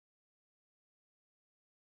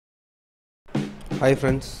Hi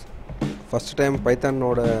friends, first time Python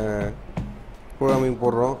ஓட programming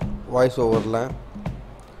போடுறோம் voice ஓவரில்.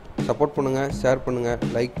 சப்போர்ட் பண்ணுங்கள், ஷேர் பண்ணுங்கள்,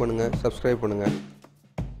 லைக் பண்ணுங்கள், சப்ஸ்கிரைப் பண்ணுங்கள்.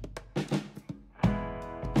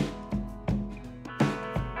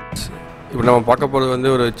 இப்போ நம்ம பார்க்க போகிறது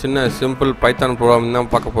வந்து ஒரு சின்ன சிம்பிள் பைத்தான் ப்ரோக்ராமிங்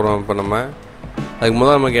தான் பார்க்க போகிறோம். இப்போ அதுக்கு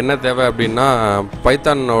முதல்ல நமக்கு என்ன தேவை அப்படின்னா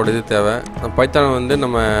பைத்தானோட இது தேவை. பைத்தான் வந்து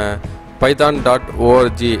நம்ம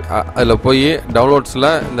python.org அதில் போய் டவுன்லோட்ஸில்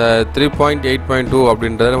இந்த 3.8.2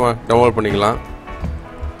 அப்படின்றத நம்ம டவுன்லோட் பண்ணிக்கலாம்.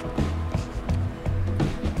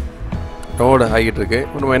 டவுன்லோட் ஆகிட்டு இருக்கு.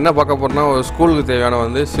 இப்போ நம்ம என்ன பார்க்க போகிறோம்னா ஒரு ஸ்கூலுக்கு தேவையான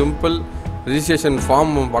வந்து சிம்பிள் ரிஜிஸ்ட்ரேஷன்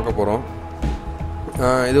ஃபார்ம் பார்க்க போகிறோம்.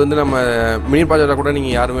 இது வந்து நம்ம மினி ப்ராஜெக்டாக கூட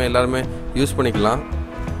நீங்கள் எல்லாருமே யூஸ் பண்ணிக்கலாம்.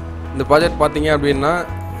 இந்த ப்ராஜெக்ட் பார்த்தீங்க அப்படின்னா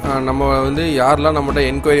நம்ம வந்து யாரெல்லாம் நம்மகிட்ட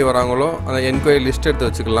என்கொயரி வராங்களோ அந்த என்கொயரி லிஸ்ட் எடுத்து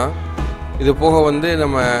வச்சுக்கலாம். இது போக வந்து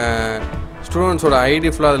நம்ம ஸ்டூடெண்ட்ஸோட ஐடி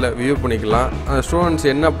ஃபுல்லாக அதில் வியூ பண்ணிக்கலாம். அந்த ஸ்டூடெண்ட்ஸ்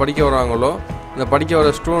என்ன படிக்க வராங்களோ அந்த படிக்க வர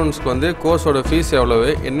ஸ்டூடெண்ட்ஸ்க்கு வந்து கோர்ஸோட ஃபீஸ் எவ்வளவு,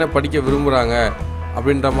 என்ன படிக்க விரும்புகிறாங்க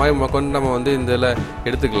அப்படின்ற மாதிரி கொண்டு நம்ம வந்து இந்த இதில்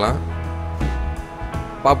எடுத்துக்கலாம்.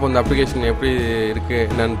 பார்ப்போம் இந்த அப்ளிகேஷன் எப்படி இருக்குது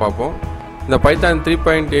என்னன்னு பார்ப்போம். இந்த பைத்தான்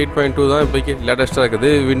 3.8.2 தான் இப்போக்கி லேட்டஸ்ட்டாக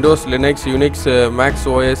இருக்குது. Windows, Linux, Unix, maths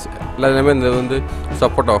OS எல்லாத்துலேயுமே இந்த வந்து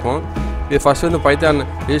சப்போர்ட் ஆகும். இது ஃபஸ்ட்டு வந்து பைத்தான்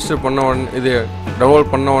ரிஜிஸ்டர் பண்ண உடனே இது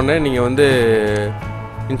டவுன்லோட் பண்ண உடனே நீங்கள் வந்து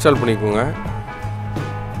இன்ஸ்டால் பண்ணிக்கோங்க.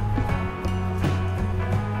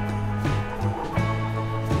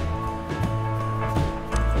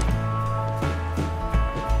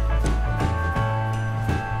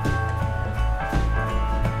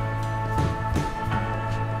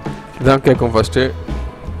 இதான் கேட்கும். ஃபஸ்ட்டு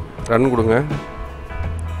ரன் கொடுங்க.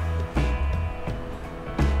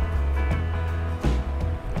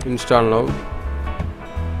 Install now.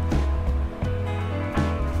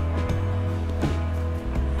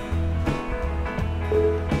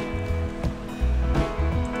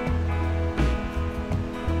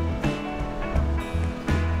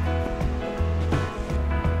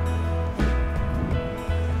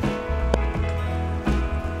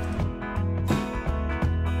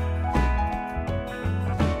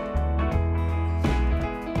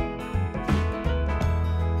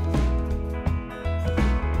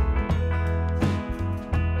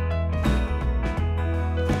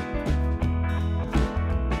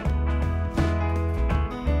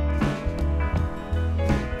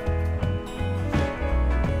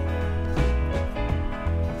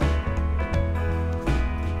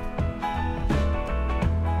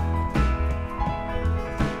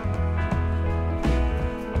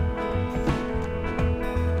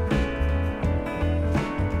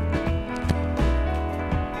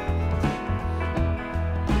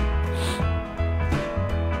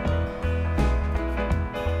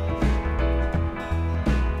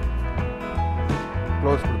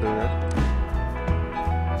 க்ளோஸ் கொடுத்துருங்க.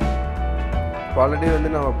 இப்போ ஆல்ரெடி வந்து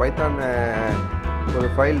நம்ம பைத்தான் ஒரு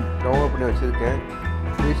ஃபைல் டவுன்லோட் பண்ணி வச்சுருக்கேன்,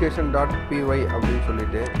 registration.py அப்படின்னு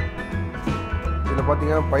சொல்லிட்டு. இதில்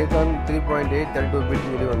பார்த்தீங்கன்னா பைத்தான் 3.8.32 பிட்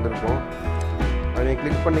சொல்லி வந்திருக்கும். அதை நீங்கள்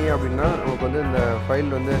கிளிக் பண்ணிங்க அப்படின்னா நமக்கு வந்து இந்த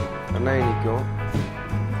ஃபைல் வந்து நன்னாகி நிற்கும்.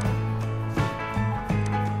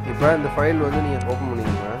 இப்போ இந்த ஃபைல் வந்து நீங்கள் ஓப்பன்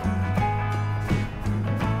பண்ணிக்கோங்க.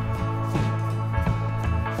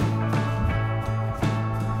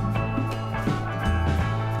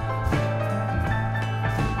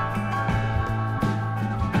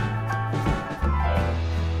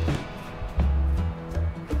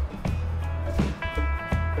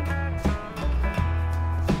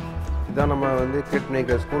 இதான் நம்ம வந்து கிரியேட்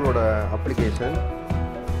பண்ணிக்கிற ஸ்கூலோட அப்ளிகேஷன்.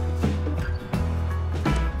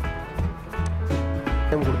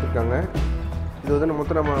 டைம் கொடுத்துருக்காங்க. இது வந்து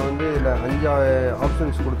நம்ம வந்து இதில் 5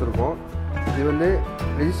 ஆப்ஷன்ஸ் கொடுத்துருக்கோம். இது வந்து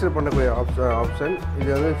ரெஜிஸ்டர் பண்ணக்கூடிய ஆப்ஷன். இது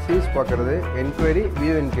வந்து ஃபீஸ் பார்க்குறது, என்கொயரி,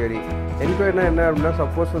 வியூ என்கொயரி. என்கொயரினா என்ன அப்படின்னா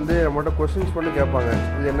சப்போஸ் வந்து நம்மகிட்ட கொஸ்டின்ஸ் மட்டும் கேட்பாங்க.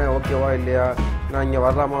 இது என்ன ஓகேவா இல்லையா, நான் இங்கே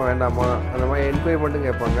வரலாமா வேண்டாமா, அந்த மாதிரி என்கொயரி மட்டும்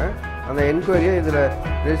கேட்பாங்க. அந்த என்கொயரியை இதில்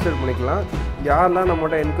ரெஜிஸ்டர் பண்ணிக்கலாம். யாரெல்லாம்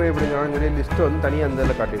நம்மகிட்ட என்கொயரி பண்ணிக்கிறாங்கன்னு சொல்லி லிஸ்ட்டை வந்து தனியாக அந்த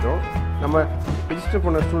இதில் காட்டிடும். நம்ம ரெஜிஸ்டர்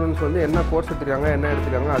பண்ண ஸ்டூடெண்ட்ஸ் வந்து என்ன கோர்ஸ் எடுத்துருக்காங்க, என்ன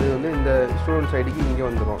எடுத்துருக்காங்க, அது வந்து இந்த ஸ்டூடெண்ட்ஸ் ஐடிக்கு இங்கே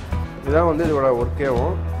வந்துடும். இதுதான் வந்து இதோட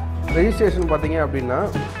ஒர்க்கேவும். ரெஜிஸ்ட்ரேஷன் பார்த்தீங்க அப்படின்னா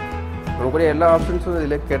நமக்குரிய எல்லா ஆப்ஷன்ஸும்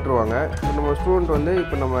இதில் கேட்டுருவாங்க. இப்போ நம்ம ஸ்டூடெண்ட் வந்து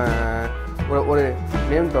இப்போ நம்ம ஒரு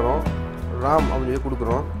நேம் தரோம், ராம் அப்படின்னு சொல்லி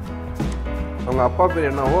கொடுக்குறோம். அவங்க அப்பா பேர்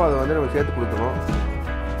என்னவோ அதை வந்து நம்ம சேர்த்து கொடுக்குறோம்.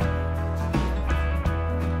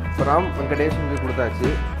 இப்போ ராம் வெங்கடேஷ் சொல்லி கொடுத்தாச்சு.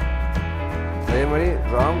 அதே மாதிரி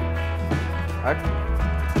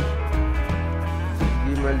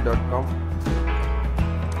ram@gmail.com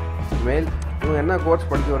மெயில். இவங்க என்ன கோர்ஸ்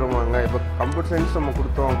படிக்க வருவாங்க. இப்போ கம்ப்யூட்டர் சயின்ஸ் நம்ம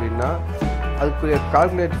கொடுத்தோம் அப்படின்னா அதுக்குரிய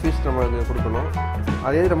கால்குலேட் ஃபீஸ் நம்ம இங்கே கொடுக்கணும்.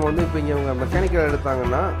 அதே நம்ம வந்து இப்போ இங்கே அவங்க மெக்கானிக்கல்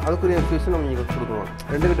எடுத்தாங்கன்னா அதுக்குரிய ஃபீஸும் நம்ம இங்கே கொடுக்கணும்.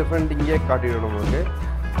 ரெண்டுக்கு டிஃப்ரெண்ட் இங்கே காட்டிவிடும் நம்மளுக்கு.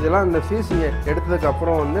 இதெல்லாம் இந்த ஃபீஸ் இங்கே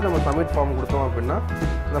எடுத்ததுக்கப்புறம் வந்து நம்ம சப்மிட் ஃபார்ம் கொடுத்தோம் அப்படின்னா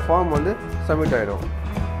அந்த ஃபார்ம் வந்து சப்மிட் ஆகிடும்.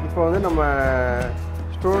 இப்போ வந்து நம்ம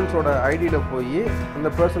ஸ்டூடெண்ட்ஸோட ஐடியில் போய் அந்த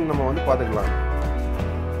பர்சன் நம்ம வந்து பார்த்துக்கலாம்.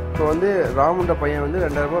 இப்போ வந்து ராமுன்ற பையன் வந்து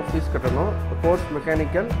 2000 ரூபா ஃபீஸ் கட்டணும். கோர்ஸ்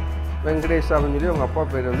மெக்கானிக்கல் வெங்கடேஷ் அப்படின்னு சொல்லி அவங்க அப்பா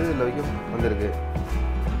பேர் வந்து இதில் வரைக்கும் வந்திருக்கு.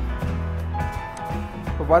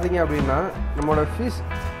 இப்போ பார்த்தீங்க அப்படின்னா நம்மளோட ஃபீஸ்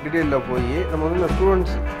டீட்டெயிலில் போய் நம்ம வந்து இந்த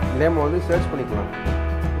ஸ்டூடெண்ட்ஸ் நேமை வந்து சர்ச் பண்ணிக்கலாம்.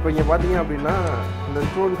 இப்போ இங்கே பார்த்தீங்க அப்படின்னா இந்த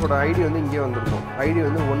ஸ்டூடெண்ட்ஸோட ஐடி வந்து இங்கே வந்திருக்கும். ஐடி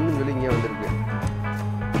வந்து 1ன்னு சொல்லி இங்கே வந்திருக்கு.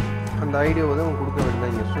 அந்த ஐடியை வந்து அவங்க கொடுக்க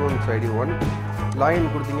வேண்டியது இங்கே ஸ்டூடெண்ட்ஸ் ஐடி 1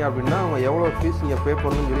 லாகின் கொடுத்தீங்க அப்படின்னா அவங்க எவ்வளோ ஃபீஸ் இங்கே பே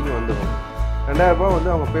பண்ணணும்னு சொல்லி இங்கே வந்துடும். 2000 ரூபா வந்து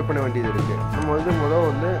அவங்க பே பண்ண வேண்டியது இருக்குது. நம்ம வந்து முதல்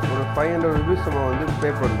வந்து ஒரு 500 ருபீஸ் நம்ம வந்து பே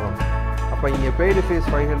பண்ணுறோம். அப்போ இங்கே பெய்டு ஃபீஸ்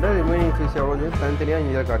 500, ரிமைனிங் ஃபீஸ் எவ்வளோன்னு சொல்லி தனித்தனியாக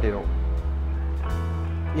இங்கே காட்டிடும்.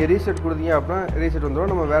 இங்கே ரீசெட் கொடுத்தீங்க அப்படின்னா ரீசெட்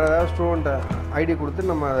வந்துடும். நம்ம வேறு ஏதாவது ஸ்டூடெண்ட் ஐடி கொடுத்து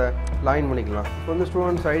நம்ம அதை லாகின் பண்ணிக்கலாம். இப்போ வந்து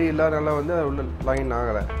ஸ்டூடெண்ட்ஸ் ஐடி இல்லாதனால வந்து அது உள்ள லாகின்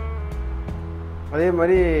ஆகலை. அதே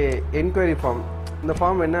மாதிரி என்கொயரி ஃபார்ம். இந்த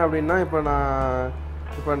ஃபார்ம் என்ன அப்படின்னா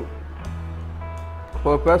இப்போ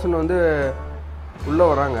ஒரு பர்சன் வந்து உள்ளே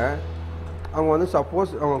வராங்க. அவங்க வந்து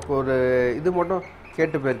சப்போஸ் அவங்களுக்கு ஒரு இது மட்டும்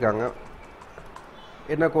கேட்டு போயிருக்காங்க,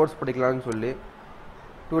 என்ன கோர்ஸ் படிக்கலான்னு சொல்லி.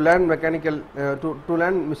 To learn mechanical to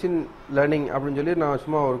learn machine learning அப்படின்னு சொல்லி நான்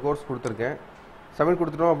சும்மா ஒரு கோர்ஸ் கொடுத்துருக்கேன். சப்மிட்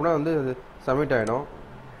கொடுத்துட்டோம் அப்படின்னா வந்து அது சப்மிட் ஆகிடும்.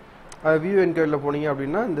 அது வியூ என்கொயரியில் போனீங்க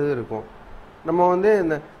அப்படின்னா இந்த இது இருக்கும். நம்ம வந்து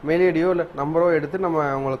இந்த மெயில் ஐடியோ இல்லை நம்பரோ எடுத்து நம்ம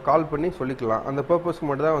அவங்களுக்கு கால் பண்ணி சொல்லிக்கலாம். அந்த பர்பஸ்க்கு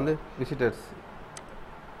மட்டும் தான் வந்து விசிட்டர்ஸ்.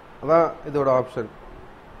 அதான் இதோட ஆப்ஷன்.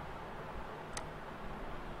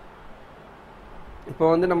 இப்போ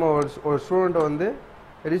வந்து நம்ம ஒரு ஸ்டூடெண்ட்டை வந்து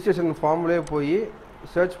ரெஜிஸ்ட்ரேஷன் ஃபார்ம்லேயே போய்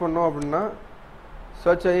சர்ச் பண்ணோம் அப்படின்னா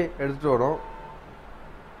சர்ச் ஆகி எடுத்துகிட்டு வரோம்.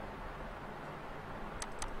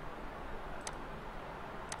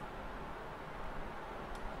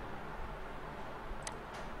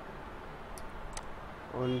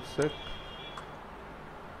 One check.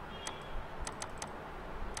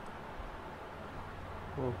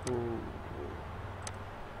 ஓஹோ,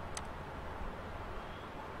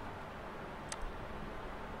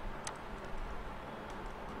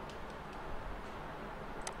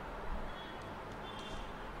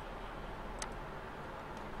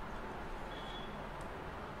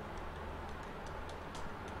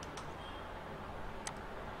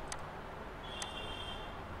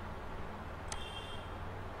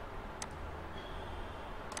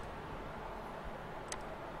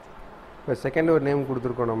 இப்போ செகண்ட் ஒரு நேம்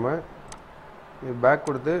கொடுத்துருக்கோம். நம்ம பேக்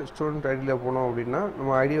கொடுத்து ஸ்டூடெண்ட் ஐடியில் போனோம் அப்படின்னா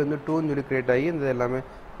நம்ம ஐடி வந்து 2ன்னு சொல்லி க்ரியேட் ஆகி இந்த எல்லாமே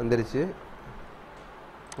வந்துருச்சு.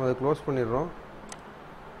 அதை க்ளோஸ் பண்ணிடுறோம்.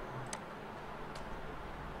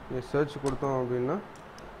 சர்ச் கொடுத்தோம் அப்படின்னா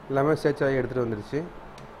எல்லாமே சர்ச் ஆகி எடுத்துகிட்டு வந்துருச்சு.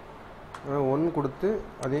 1 கொடுத்து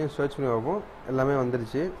அதையும் சர்ச் பண்ணி பார்ப்போம், எல்லாமே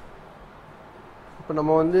வந்துருச்சு. இப்போ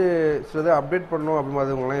நம்ம வந்து சிலதை அப்டேட் பண்ணோம் அப்படின்னு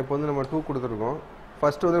பார்த்துக்கோங்களேன். இப்போ வந்து நம்ம 2 கொடுத்துருக்கோம்.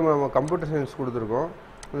 ஃபஸ்ட்டு வந்து நம்ம கம்ப்யூட்டர் சயின்ஸ் கொடுத்துருக்கோம்.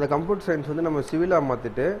 இந்த கம்ப்யூட்டர் சயின்ஸ் வந்து நம்ம சிவிலாக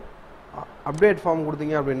மாற்றிட்டு அப்டேட் ஃபார்ம்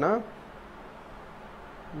கொடுத்தீங்க அப்படின்னா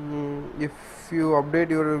if you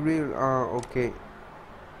update your okay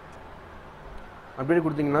update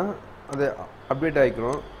கொடுத்தீங்கன்னா அது அப்டேட்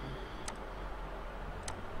ஆகிக்கணும்.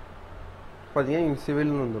 பார்த்தீங்கன்னா இங்கே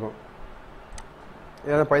சிவில்னு வந்துடும்.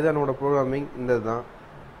 ஏன்னா பைதானோட ப்ரோக்ராமிங் இந்த இதுதான்.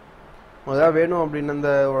 அதாவது வேணும் அப்படின்னா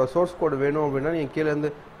இந்த சோர்ஸ் கோடு வேணும் அப்படின்னா நீங்கள்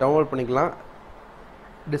கீழேருந்து டவுன்லோட் பண்ணிக்கலாம்.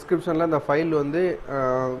 டிஸ்கிரிப்ஷனில் இந்த ஃபைல் வந்து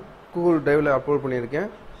கூகுள் டிரைவில் அப்லோட் பண்ணியிருக்கேன்.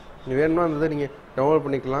 நீங்கள் வேணும்னா அந்த இதை நீங்கள் டவுன்லோட்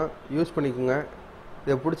பண்ணிக்கலாம், யூஸ் பண்ணிக்கோங்க.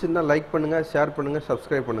 இதை பிடிச்சிருந்தால் லைக் பண்ணுங்கள், ஷேர் பண்ணுங்கள்,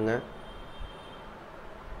 சப்ஸ்கிரைப் பண்ணுங்கள்.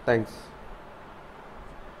 தேங்க்ஸ்.